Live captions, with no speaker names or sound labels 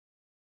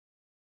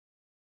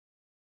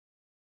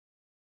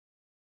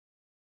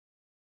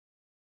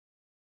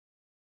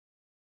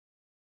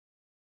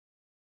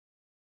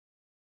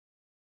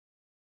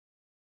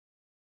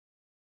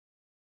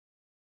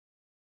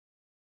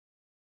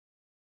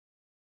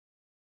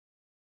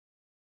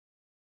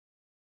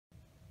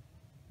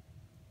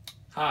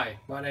Hi,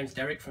 my name's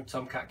Derek from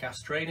Tomcat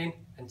Gas Training,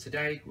 and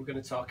today we're going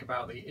to talk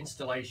about the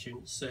installation,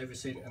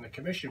 servicing and the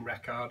commission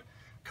record,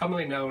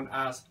 commonly known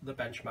as the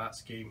benchmark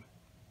scheme.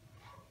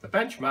 The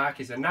benchmark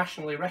is a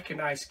nationally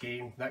recognised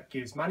scheme that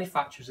gives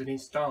manufacturers and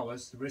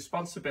installers the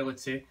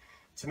responsibility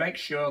to make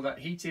sure that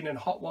heating and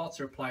hot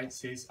water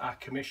appliances are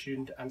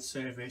commissioned and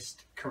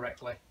serviced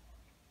correctly.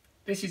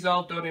 This is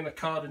all done in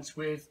accordance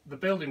with the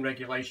building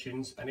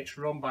regulations, and it's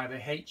run by the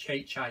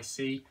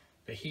HHIC,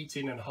 the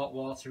Heating and Hot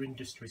Water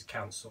Industries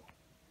Council.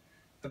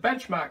 The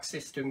benchmark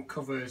system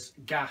covers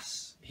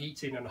gas,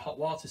 heating and hot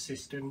water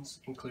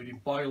systems,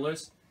 including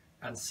boilers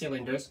and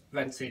cylinders,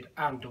 vented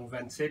and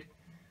unvented,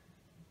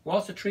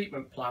 water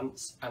treatment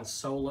plants and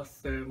solar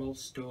thermal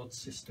stored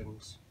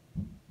systems.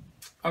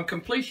 On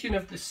completion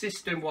of the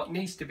system, what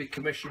needs to be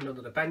commissioned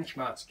under the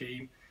benchmark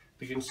scheme,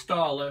 the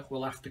installer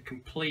will have to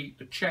complete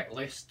the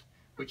checklist,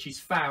 which is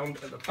found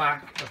at the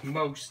back of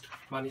most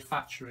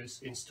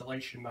manufacturers'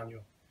 installation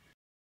manual.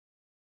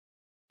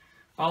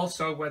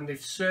 Also, when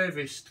they've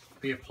serviced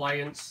the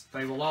appliance,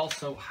 they will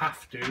also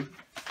have to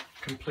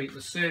complete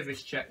the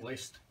service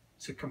checklist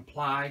to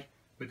comply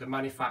with the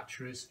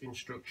manufacturer's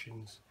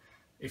instructions.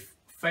 If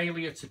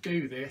failure to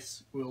do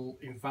this will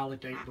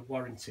invalidate the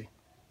warranty.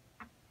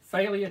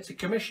 Failure to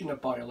commission a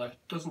boiler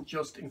doesn't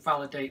just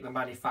invalidate the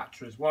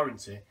manufacturer's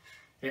warranty,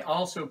 it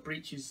also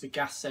breaches the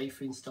gas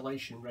safe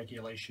installation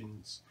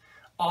regulations.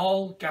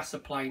 All gas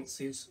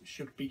appliances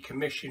should be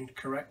commissioned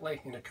correctly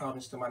in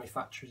accordance to the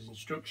manufacturer's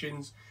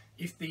instructions.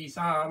 If these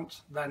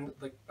aren't, then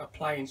the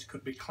appliance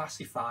could be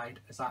classified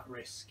as at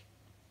risk.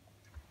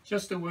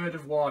 Just a word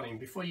of warning,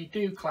 before you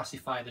do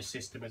classify the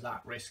system as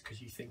at risk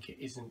because you think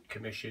it isn't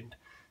commissioned,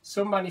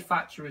 some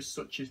manufacturers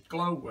such as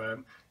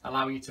Glowworm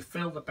allow you to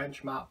fill the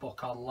benchmark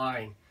book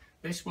online.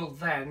 This will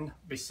then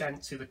be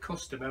sent to the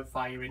customer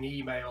via an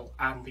email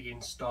and the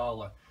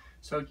installer.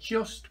 So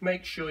just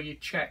make sure you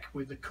check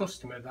with the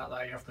customer that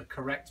they have the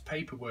correct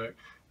paperwork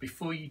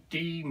before you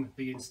deem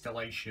the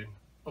installation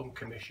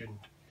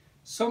uncommissioned.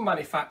 Some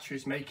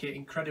manufacturers make it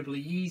incredibly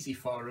easy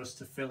for us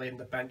to fill in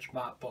the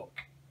benchmark book,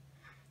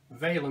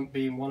 Vaillant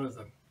being one of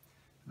them.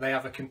 They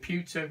have a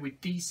computer with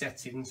D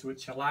settings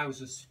which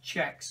allows us to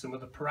check some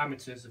of the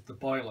parameters of the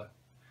boiler.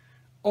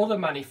 Other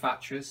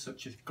manufacturers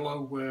such as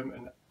Glowworm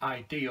and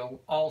Ideal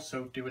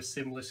also do a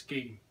similar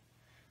scheme.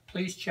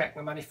 Please check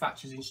the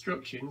manufacturer's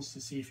instructions to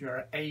see if you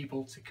are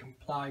able to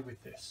comply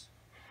with this.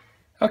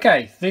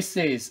 Okay, this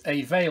is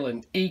a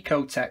Vaillant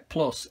Ecotech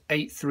Plus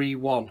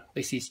 831.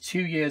 This is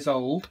 2 years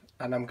old,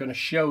 and I'm going to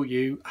show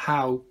you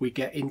how we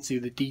get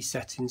into the D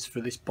settings for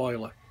this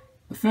boiler.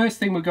 The first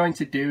thing we're going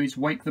to do is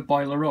wake the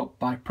boiler up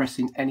by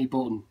pressing any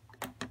button.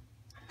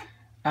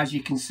 As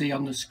you can see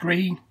on the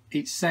screen,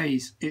 it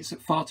says it's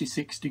at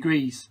 46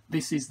 degrees.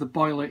 This is the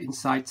boiler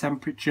inside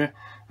temperature,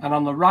 and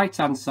on the right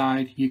hand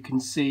side you can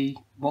see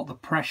what the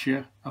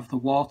pressure of the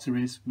water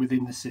is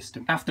within the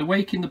system. After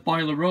waking the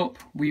boiler up,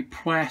 we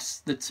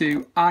press the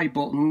two I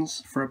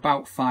buttons for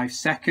about 5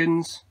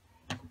 seconds,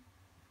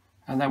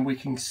 and then we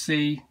can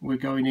see we're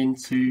going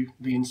into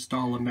the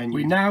installer menu.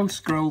 We now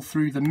scroll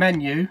through the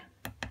menu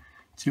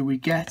till we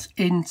get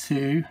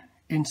into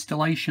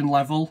installation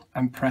level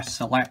and press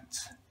select.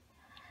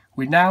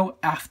 We now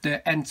have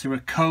to enter a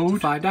code. To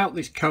find out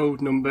this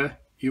code number,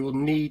 you will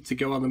need to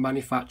go on the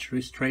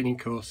manufacturer's training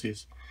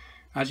courses.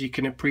 As you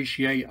can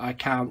appreciate, I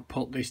can't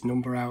put this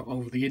number out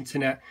over the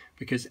internet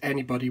because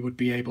anybody would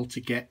be able to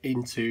get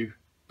into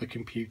the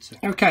computer.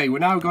 Okay, we're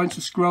now going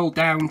to scroll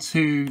down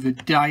to the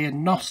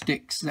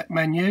diagnostics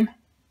menu.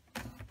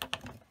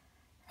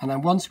 And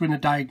then once we're in the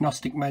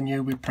diagnostic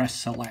menu, we press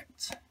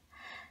select.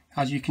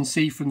 As you can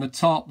see from the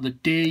top, the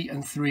D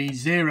and 3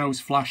 zeros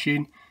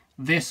flashing.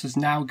 This has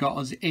now got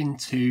us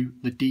into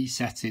the D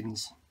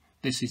settings.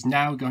 This is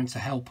now going to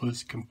help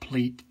us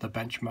complete the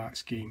benchmark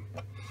scheme.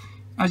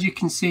 As you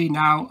can see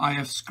now, I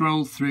have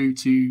scrolled through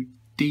to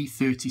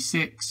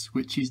D36,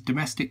 which is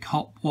domestic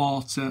hot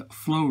water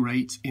flow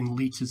rate in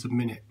litres a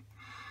minute.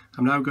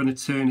 I'm now going to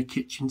turn a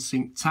kitchen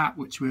sink tap,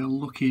 which we're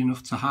lucky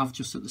enough to have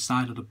just at the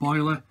side of the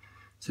boiler,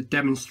 to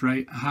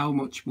demonstrate how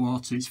much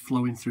water is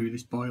flowing through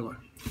this boiler.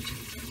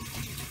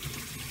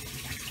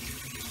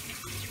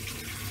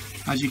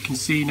 As you can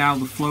see now,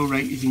 the flow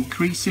rate is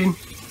increasing,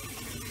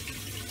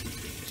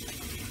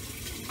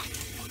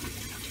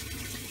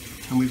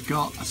 and we've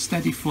got a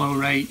steady flow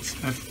rate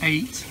of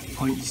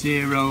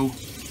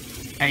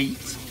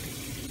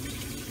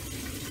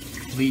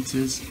 8.08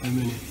 litres a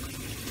minute.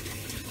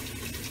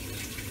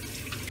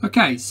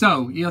 Okay,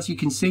 so as you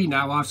can see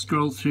now, I've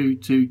scrolled through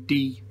to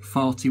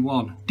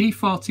D41.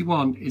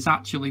 D41 is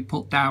actually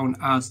put down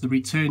as the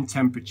return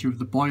temperature of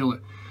the boiler.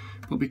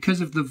 But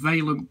because of the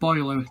Vaillant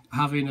boiler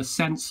having a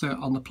sensor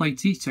on the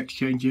plate heat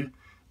exchanger,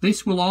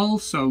 this will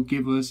also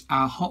give us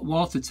our hot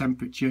water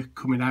temperature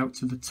coming out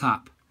to the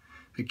tap.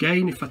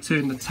 Again, if I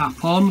turn the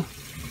tap on,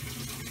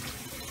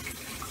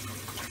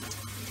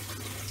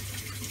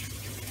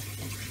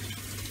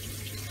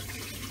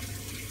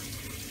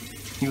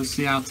 you'll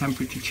see our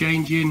temperature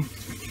changing,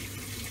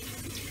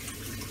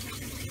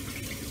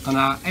 and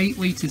our 8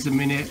 litres a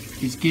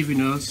minute is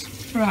giving us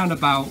around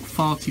about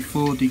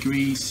 44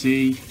 degrees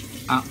C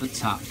at the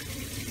tap.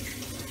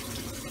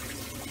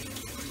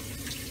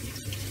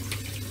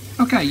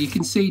 Okay, you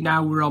can see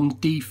now we're on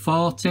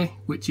D40,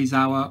 which is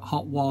our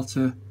hot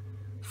water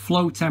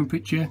flow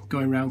temperature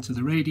going round to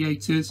the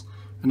radiators,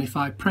 and if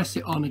I press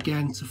it on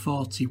again to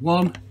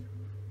 41,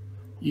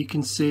 you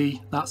can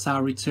see that's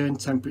our return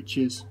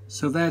temperatures.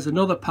 So there's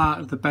another part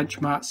of the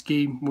benchmark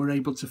scheme we're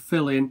able to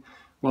fill in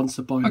once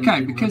the boiler is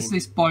running. Because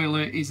this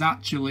boiler is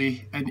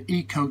actually an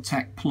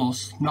Ecotech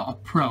Plus, not a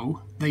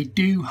Pro, they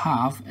do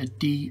have a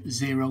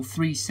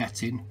D03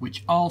 setting,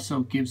 which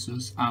also gives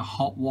us our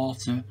hot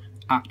water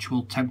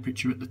actual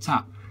temperature at the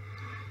tap.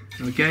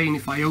 So again,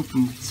 if I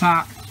open the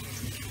tap,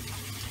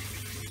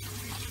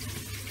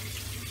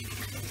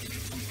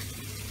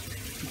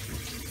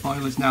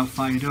 boiler's now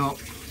fired up.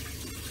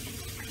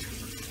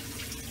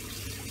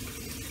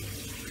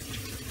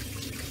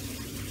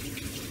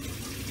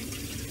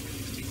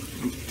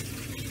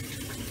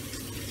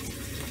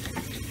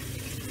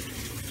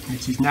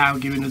 It is now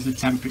giving us a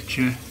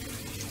temperature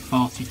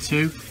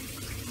 42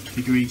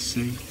 degrees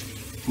C,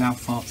 now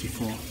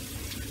 44.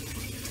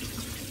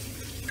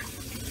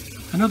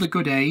 Another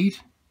good aid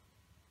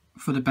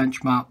for the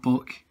benchmark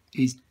book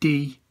is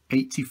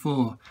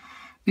D84.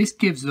 This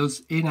gives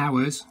us in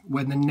hours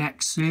when the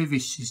next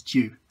service is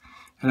due.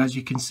 And as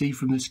you can see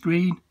from the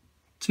screen,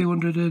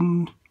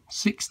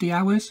 260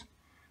 hours,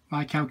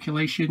 my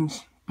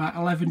calculations, about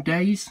 11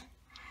 days.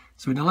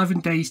 So in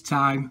 11 days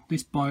time,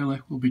 this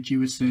boiler will be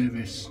due a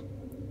service.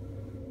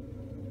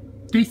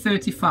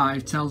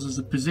 D35 tells us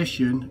the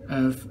position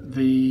of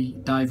the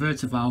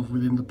diverter valve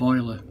within the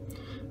boiler.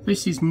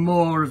 This is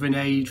more of an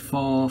aid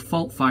for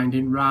fault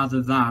finding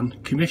rather than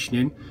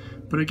commissioning,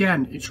 but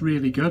again, it's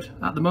really good.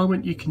 At the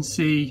moment you can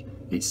see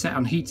it's set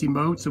on heating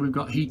mode, so we've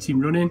got heating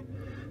running.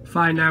 If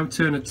I now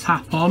turn a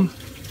tap on,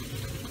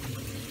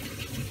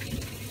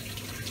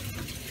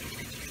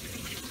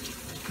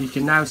 you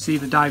can now see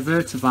the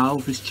diverter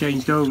valve has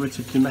changed over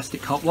to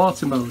domestic hot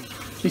water mode.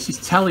 This is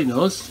telling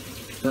us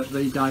that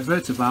the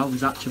diverter valve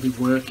is actually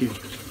working.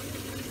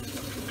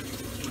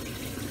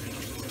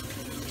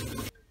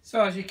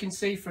 So as you can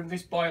see from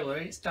this boiler,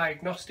 its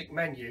diagnostic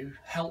menu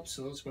helps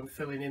us when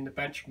filling in the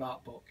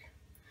benchmark book.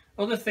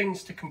 Other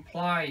things to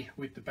comply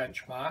with the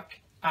benchmark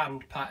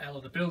and Part L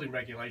of the building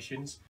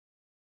regulations: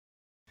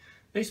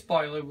 this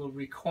boiler will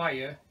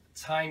require a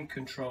time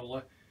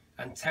controller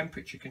and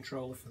temperature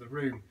controller for the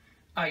room,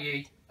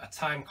 i.e. a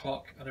time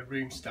clock and a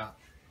room stat.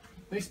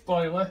 This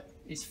boiler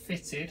is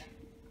fitted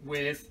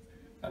with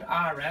an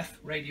RF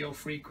radio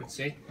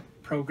frequency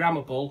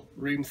programmable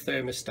room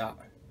thermostat.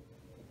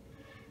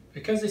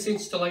 Because this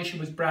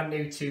installation was brand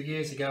new 2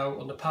 years ago,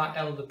 under Part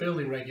L of the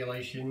building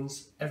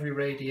regulations, every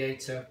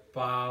radiator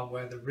bar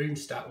where the room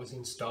stat was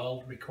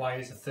installed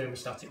requires a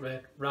thermostatic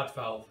rad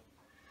valve.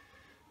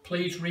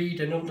 Please read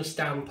and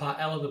understand Part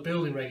L of the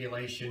building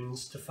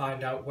regulations to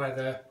find out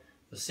whether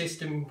the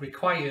system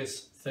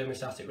requires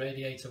thermostatic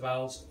radiator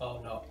valves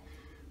or not.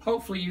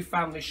 Hopefully you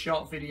found this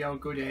short video a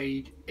good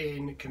aid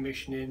in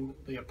commissioning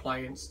the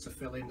appliance to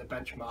fill in the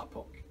benchmark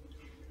book.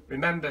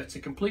 Remember, to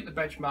complete the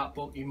benchmark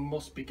book you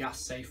must be gas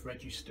safe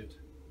registered.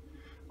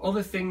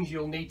 Other things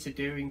you'll need to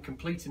do in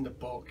completing the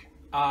book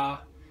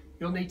are: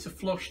 you'll need to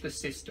flush the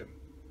system.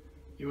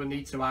 You will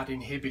need to add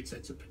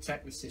inhibitor to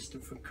protect the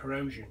system from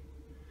corrosion.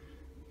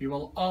 You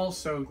will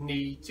also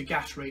need to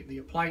gas rate the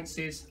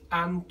appliances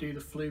and do the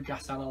flue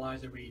gas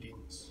analyzer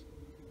readings.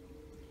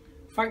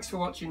 Thanks for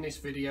watching this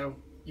video.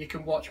 You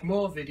can watch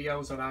more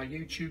videos on our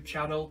YouTube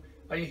channel,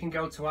 or you can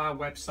go to our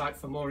website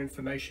for more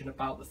information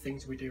about the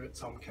things we do at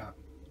Tomcat.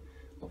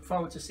 Look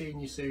forward to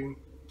seeing you soon.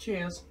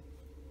 Cheers.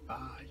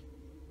 Bye.